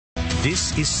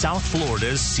This is South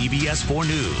Florida's CBS 4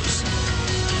 News.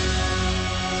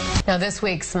 Now, this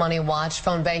week's Money Watch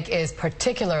phone bank is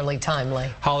particularly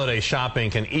timely. Holiday shopping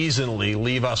can easily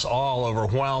leave us all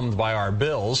overwhelmed by our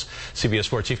bills. CBS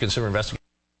 4 Chief Consumer Investigator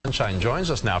Sunshine joins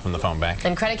us now from the phone bank.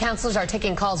 And credit counselors are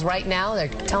taking calls right now. They're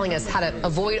telling us how to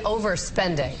avoid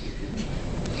overspending.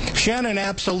 Shannon,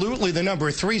 absolutely. The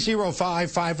number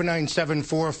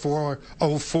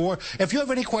 305-597-4404. If you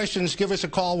have any questions, give us a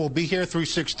call. We'll be here through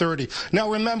 6:30. Now,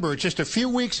 remember, it's just a few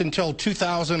weeks until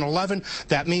 2011.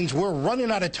 That means we're running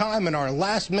out of time in our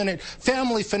last-minute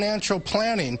family financial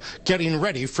planning, getting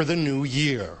ready for the new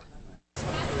year.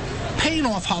 Paying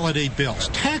off holiday bills,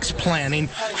 tax planning,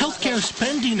 healthcare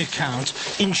spending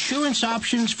accounts, insurance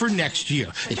options for next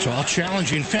year. It's all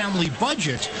challenging family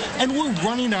budgets, and we're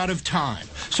running out of time.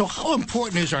 So how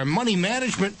important is our money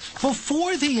management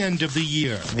before the end of the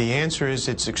year? The answer is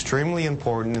it's extremely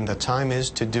important, and the time is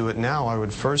to do it now. I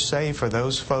would first say for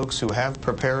those folks who have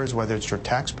preparers, whether it's your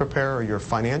tax preparer or your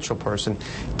financial person,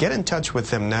 get in touch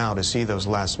with them now to see those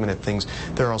last-minute things.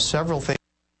 There are several things.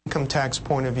 Income tax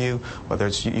point of view, whether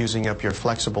it's using up your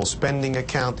flexible spending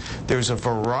account. There's a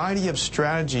variety of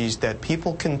strategies that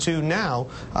people can do now.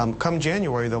 Come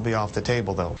January, they'll be off the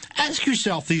table, though. Ask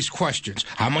yourself these questions.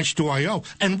 How much do I owe?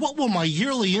 And what will my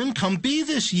yearly income be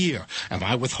this year? Am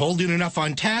I withholding enough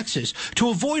on taxes to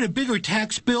avoid a bigger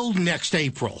tax bill next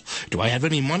April? Do I have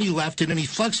any money left in any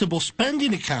flexible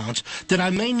spending accounts that I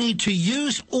may need to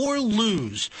use or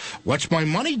lose? What's my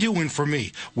money doing for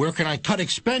me? Where can I cut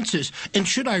expenses? And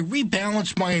should I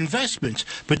rebalance my investments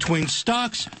between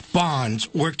stocks, bonds,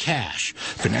 or cash?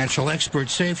 Financial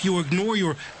experts say if you ignore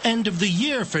your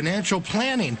end-of-the-year financial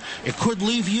planning, it could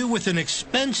leave you with an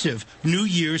expensive New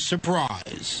Year's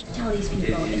surprise. Tell these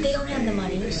people, if they don't have the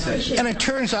money, they should. And it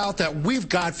turns out that we've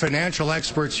got financial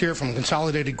experts here from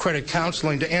Consolidated Credit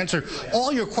Counseling to answer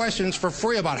all your questions for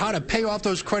free about how to pay off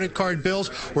those credit card bills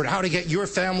or how to get your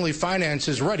family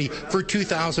finances ready for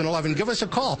 2011. Give us a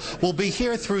call. We'll be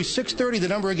here through 6:30. The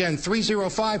number again,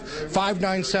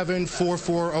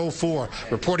 305-597-4404.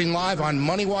 Reporting live on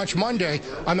Money Watch Monday,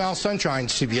 I'm Al Sunshine,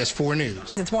 CBS 4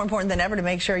 News. It's more important than ever to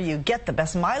make sure you get the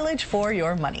best mileage for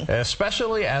your money.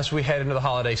 Especially as we head into the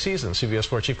holiday season. CBS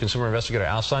 4 Chief Consumer Investigator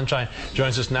Al Sunshine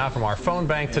joins us now from our phone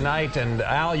bank tonight. And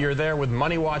Al, you're there with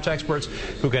Money Watch experts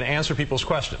who can answer people's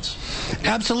questions.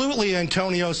 Absolutely,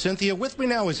 Antonio. Cynthia, with me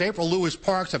now is April Lewis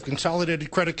Parks of Consolidated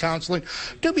Credit Counseling.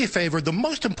 Do me a favor, the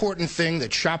most important thing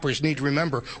that shoppers need to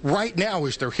remember right now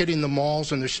is they're hitting the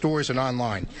malls and the stores and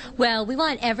online. Well, we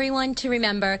want everyone to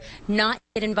remember not to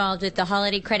get involved with the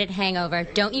holiday credit hangover.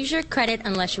 Don't use your credit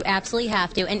unless you absolutely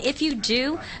have to. And if you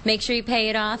do, make sure you pay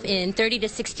it off in 30 to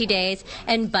 60 days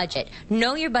and budget.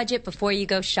 Know your budget before you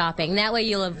go shopping. That way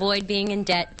you'll avoid being in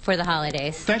debt for the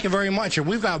holidays. Thank you very much. And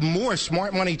we've got more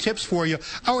smart money tips for you.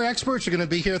 Our experts are going to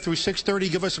be here through 6:30.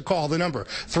 Give us a call. The number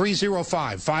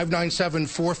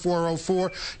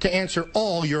 305-597-4404 to answer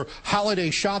all your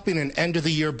holiday shopping and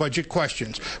end-of-the-year budget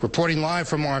questions. Reporting live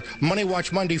from our Money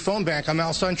Watch Monday phone bank, I'm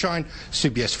Al Sunshine,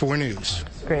 CBS 4 News.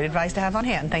 Great advice to have on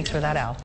hand. Thanks for that, Al.